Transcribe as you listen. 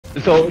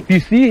So if you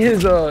see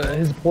his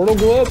portal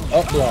go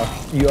up block.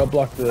 You up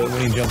block the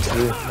when he jumps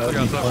through. I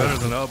got something better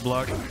than up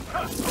block.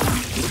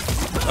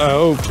 I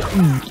hope.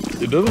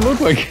 It doesn't look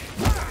like.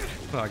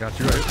 Oh, I got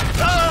you right.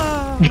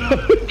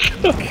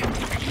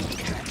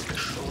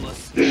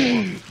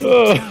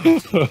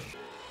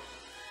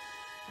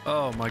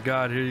 Oh my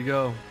god, here you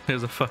go.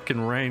 Here's a fucking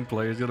Rain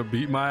player. He's gonna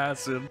beat my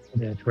ass in.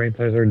 Yeah, Rain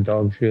players are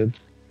dog shit.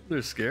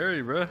 They're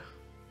scary, bro.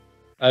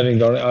 I've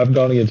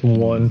gone against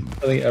one.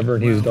 I think ever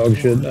and he was dog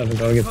shit. I haven't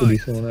gone against a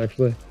decent one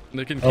actually.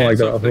 They can I don't like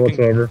that offer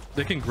whatsoever.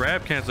 They can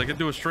grab cancel. They can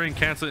do a string,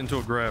 cancel it into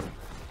a grab.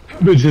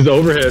 Which is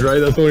overhead, right?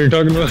 That's the one you're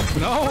talking about?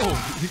 No!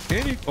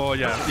 Can you? Oh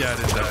yeah, yeah it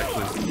is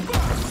actually.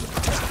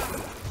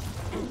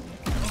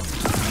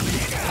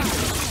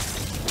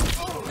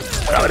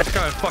 Oh, this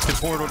kind of fucking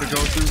portal to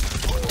go through.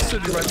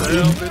 Sitting right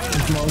there,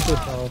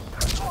 bitch.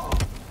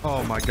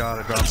 Oh my god,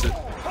 I dropped it.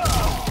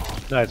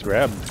 Nice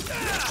grab.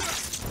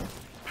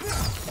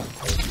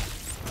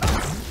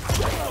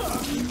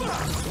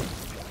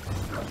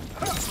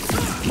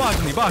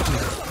 Bosnia.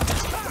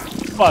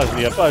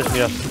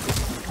 Bosnia.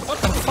 What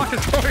the fuck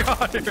is going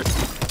on here?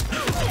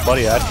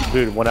 Buddy,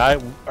 dude,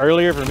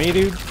 earlier for me,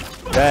 dude,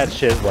 that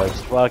shit was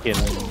fucking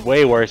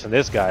way worse than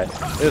this guy.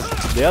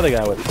 The other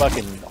guy was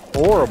fucking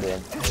horrible.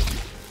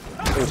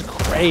 It was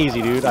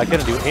crazy, dude. I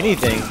couldn't do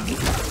anything.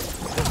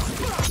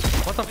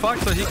 What the fuck?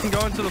 So he can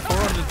go into the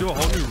portal and just do a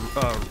whole new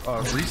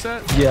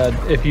reset? Yeah,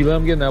 if you let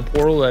him get in that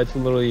portal, that's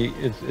literally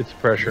it's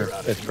pressure.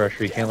 It's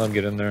pressure. You can't let him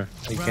get in there.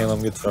 You can't let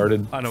him get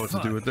started. I know what to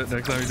do with it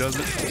next time he does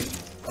it.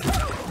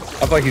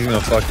 I feel like he's gonna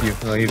fuck you.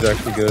 No, he's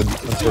actually good.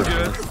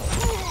 Unfortunately. Good.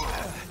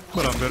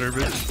 But I'm better,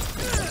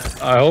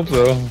 bitch. I hope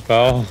so,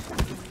 pal.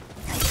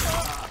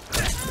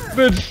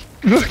 Bitch,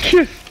 look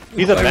at.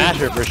 He's a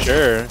masher for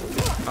sure.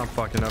 I'm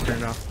fucking up here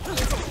now.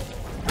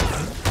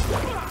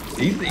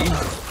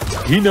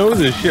 He knows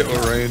his shit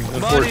with Rain.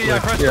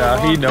 Unfortunately,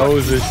 yeah, he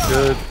knows his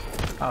shit.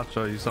 I'll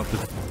show you something.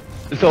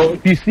 So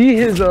if you see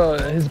his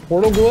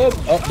portal go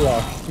up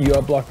block. You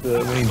up block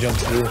the when he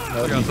jumps through.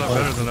 I got something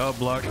better than up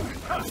block.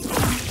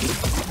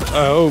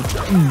 I hope.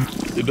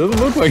 It doesn't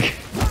look like.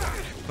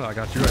 Oh, I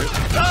got you right.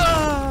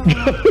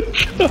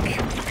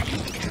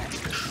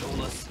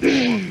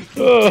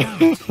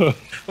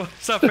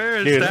 What's up,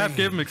 fair? His staff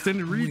gave him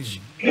extended reach.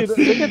 Dude,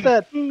 look at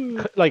that,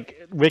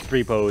 like,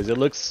 victory pose. It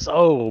looks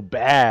so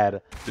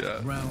bad.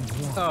 Yeah.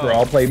 Oh. Bro,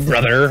 I'll play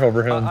brother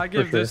over him. I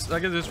give this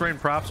Rain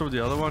props over the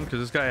other one because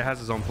this guy has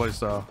his own play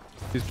style.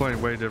 He's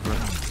playing way different.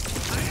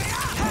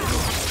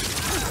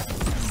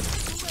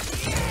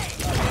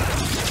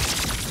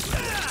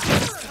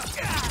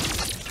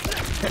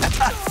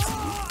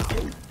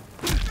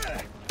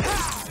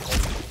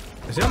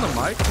 Is he on the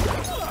mic?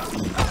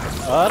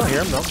 I don't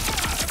hear him though.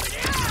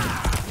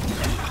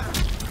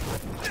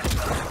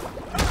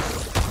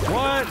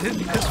 What? His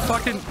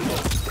fucking...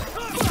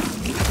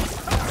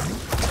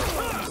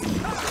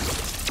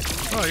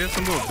 Oh, he has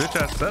some little bitch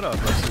ass setup.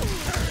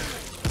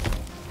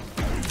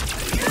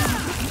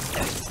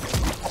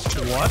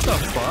 What the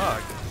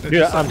fuck?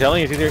 Dude, I'm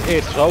telling you,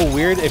 it's so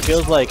weird. It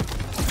feels like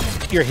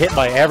you're hit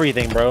by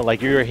everything, bro.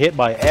 Like you're hit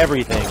by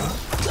everything.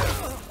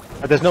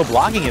 But there's no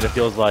blocking it, it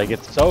feels like.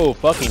 It's so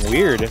fucking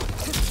weird.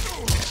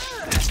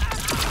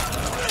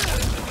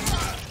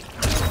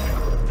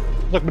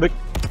 Look, but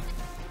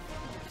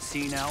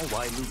See now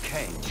why Liu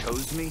Kang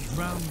chose me?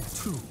 Round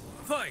 2.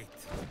 Fight!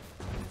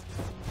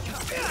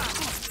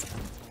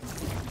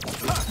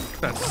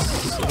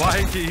 That's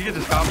why he can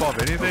just hop off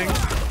anything.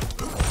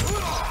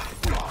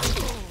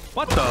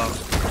 What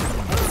the?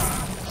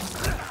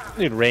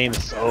 dude,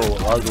 Rain's so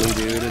ugly,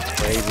 dude.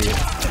 It's crazy.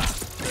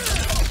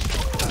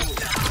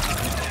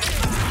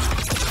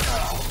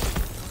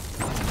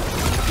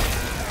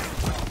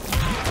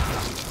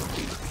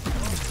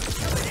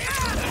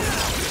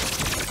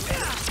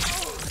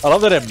 I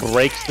love that it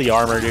breaks the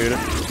armor, dude.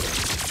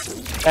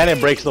 And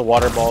it breaks the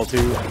water ball,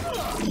 too.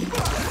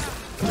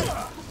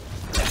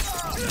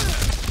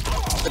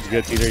 That's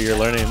good, Peter. You're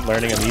learning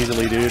them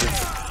easily, dude.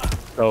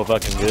 So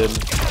fucking good.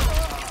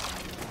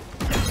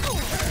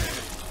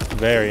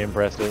 Very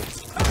impressive.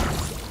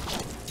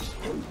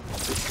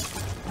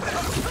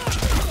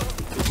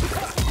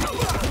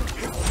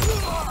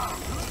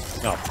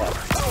 Oh, fuck.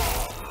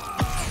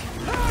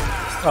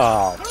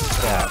 Oh,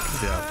 yeah.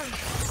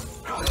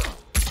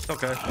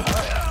 Okay.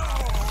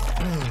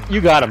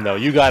 You got him though.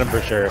 You got him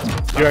for sure.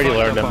 You already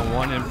learned him. On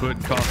one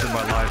input costing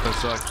my life. That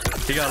sucked.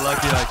 He got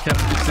lucky. I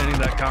kept extending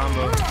that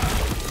combo.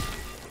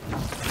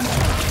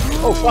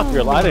 Oh fuck!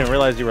 You're alive. I didn't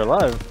realize you were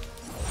alive.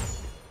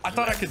 I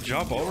thought I could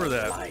jump over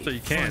that, so you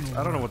can't.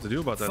 I don't know what to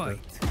do about that thing.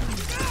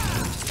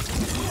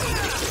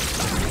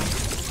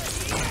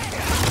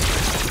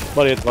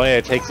 But it's funny.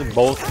 It takes them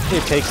both.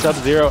 It takes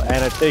Sub-Zero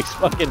and it takes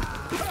fucking.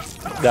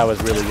 That was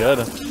really good.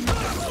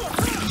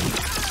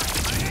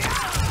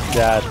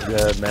 That's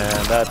good,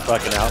 man. That's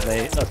fucking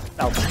that's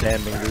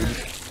outstanding, dude.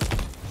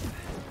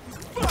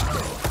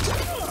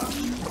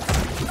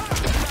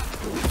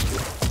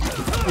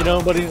 You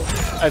know, buddy,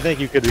 I think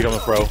you could become a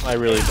pro. I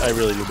really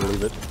do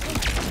believe it.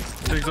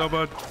 Think so,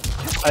 bud?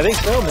 I think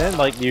so, man.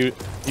 Like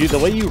The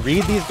way you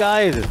read these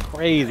guys is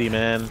crazy,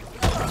 man.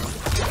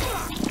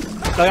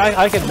 Like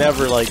I could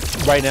never like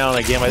right now in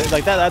a game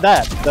like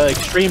that the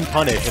extreme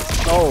punish is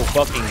so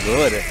fucking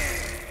good.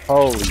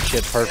 Holy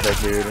shit,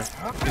 perfect, dude.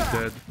 He's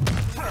dead.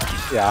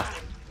 Yeah.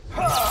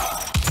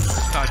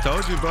 I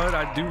told you, bud.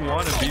 I do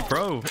want to be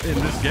pro in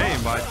this game.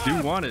 I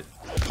do want it.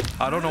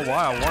 I don't know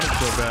why I want it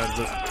so bad,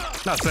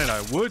 but not saying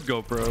I would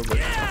go pro, but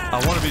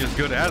I want to be as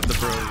good as the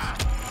pros.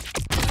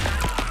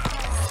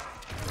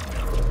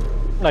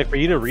 Like for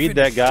you to read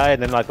that guy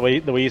and then like the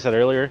way you said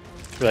earlier,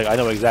 you're like I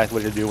know exactly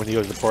what to do when he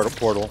goes to the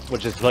portal,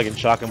 which is fucking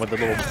shock him with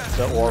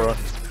the aura.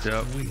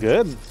 Yep.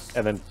 Good.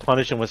 And then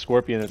punish him with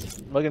Scorpion.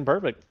 It's fucking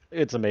perfect.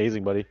 It's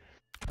amazing, buddy.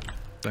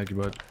 Thank you,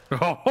 bud.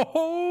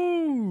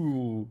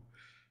 Oh,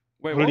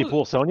 wait, What did he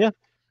pull? Sonya?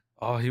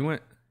 Oh, he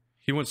went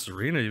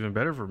Serena, even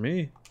better for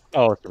me.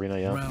 Oh, Serena,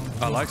 yeah.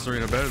 I like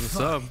Serena better than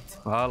Sub.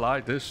 I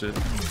like this shit.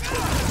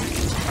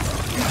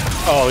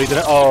 Oh, he's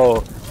gonna.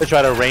 Oh, to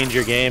try to range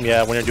your game.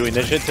 Yeah, when you're doing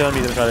this shit to him,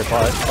 he's gonna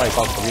try to probably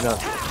fuck Serena.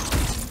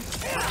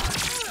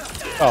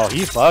 Oh,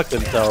 he fucked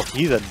himself.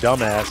 He's a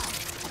dumbass.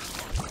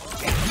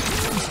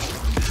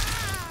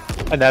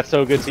 And that's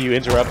so good, so you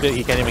interrupt it.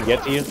 He can't even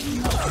get to you.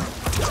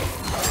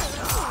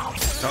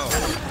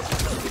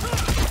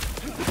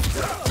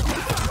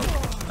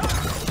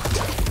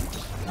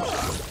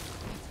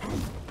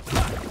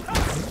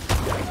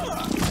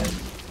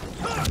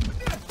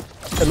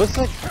 It looks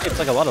like it's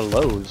like a lot of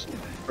lows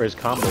for his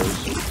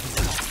combos.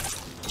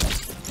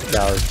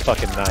 That was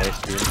fucking nice,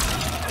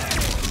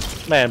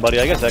 dude. Man, buddy,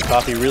 I guess that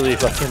coffee really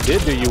fucking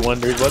did do you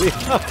wonders, buddy.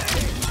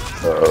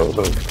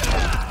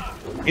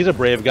 He's a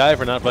brave guy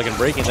for not fucking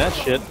breaking that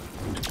shit.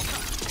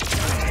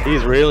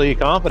 He's really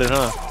confident,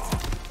 huh?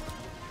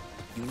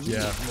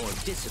 Yeah.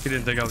 He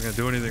didn't think I was gonna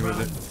do anything with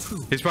it.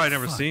 He's probably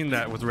never seen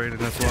that with Raiden,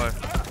 that's why.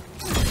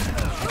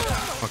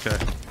 Okay.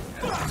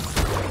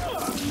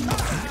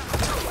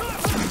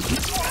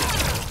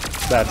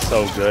 That's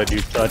so good,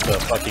 dude. Such a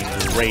fucking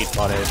great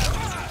punish.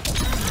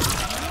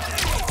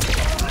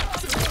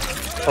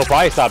 He'll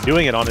probably stop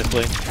doing it,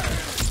 honestly.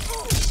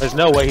 There's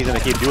no way he's gonna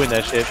keep doing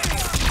that shit.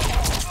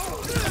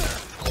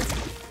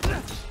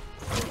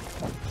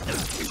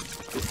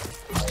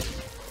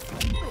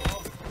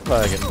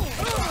 Fucking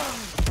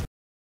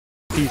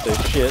piece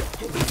of shit.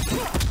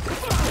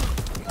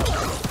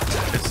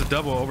 It's the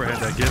double overhead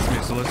that gets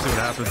me, so let's see what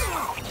happens.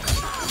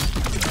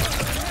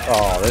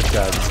 Oh, this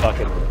guy's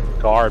fucking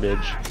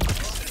garbage.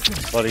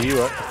 Buddy, you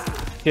are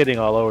hitting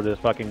all over this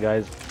fucking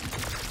guy's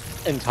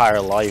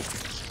entire life.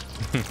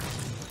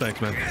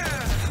 Thanks, man.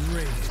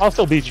 I'll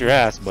still beat your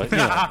ass, but you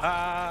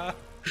know.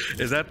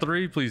 Is that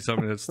 3? Please tell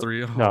me that's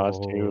 3. Oh, No, it's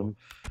 2.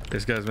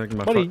 This guy's making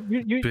my Buddy,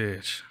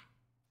 bitch.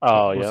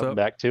 Oh, What's yeah, up?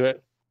 back to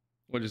it.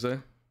 What'd you say?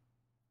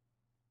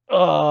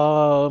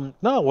 No,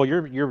 well,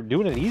 you're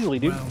doing it easily,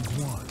 dude. Round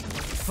 1.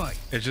 Fight.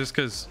 It's just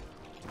because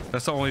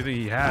that's the only thing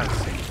he has.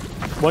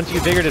 Once you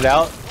figured it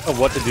out of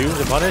what to do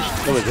to punish,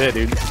 that was it,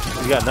 dude.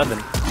 You got nothing.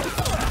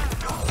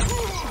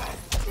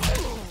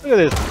 Look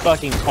at this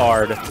fucking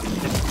card.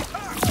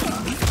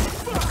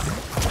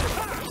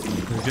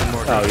 He's getting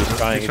more Oh, he's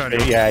trying.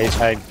 Yeah, he's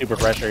trying super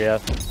pressure, yeah.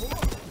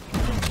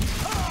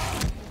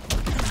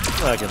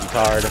 Fucking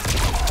card.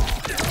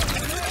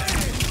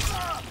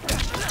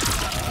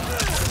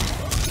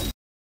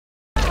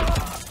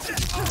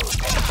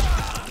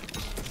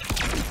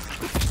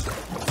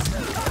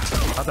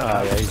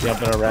 Oh, yeah, he's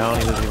jumping around.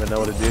 He doesn't even know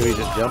what to do. He's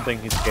just jumping.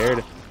 He's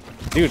scared.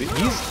 Dude,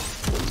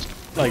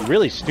 he's like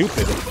really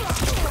stupid.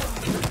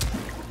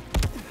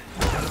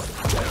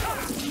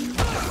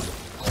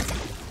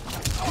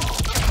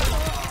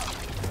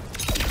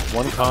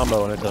 One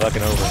combo and it's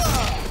fucking over.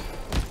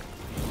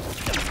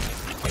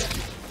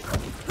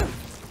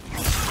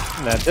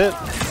 And that's it.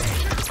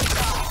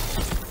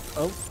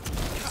 Oh.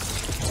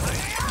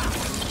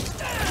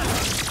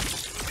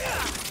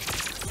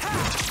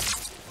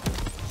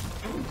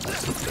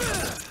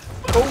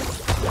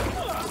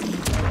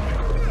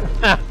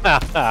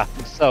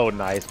 So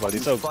nice, buddy.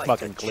 So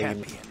fucking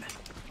clean.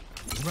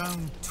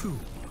 Round 2.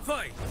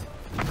 Fight.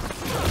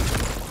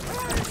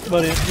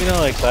 Buddy, you know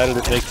how excited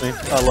it makes me?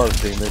 I love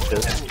seeing this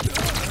shit.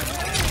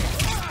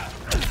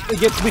 It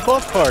gets me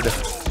close card.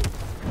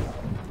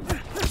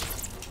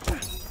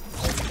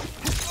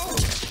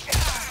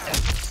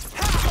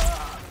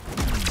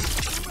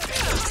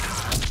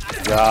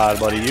 God,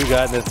 buddy, you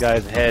got in this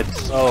guy's head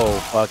so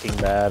fucking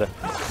bad.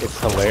 It's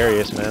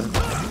hilarious, man.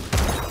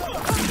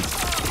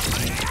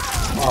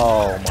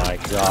 Oh my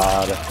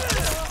god.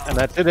 And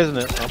that's it, isn't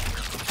it? Oh.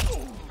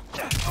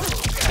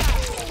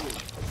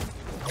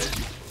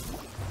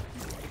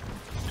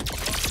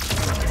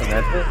 And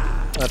that's it.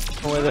 That's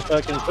the way the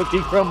fucking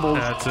cookie crumbles.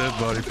 That's it,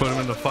 buddy. Put him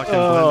in the fucking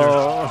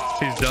blender.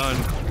 He's done.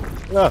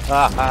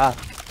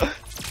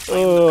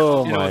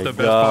 Oh You know my what the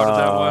best part of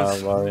that god,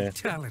 was? buddy.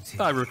 Brutality.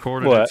 I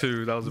recorded What? it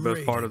too. That was the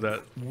best part of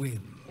that.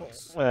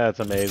 Wins. That's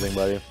amazing,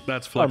 buddy.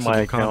 That's On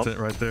my flexible account. content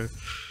right there.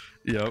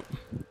 Yep.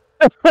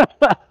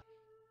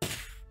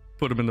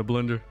 Put him in the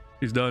blender.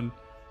 He's done.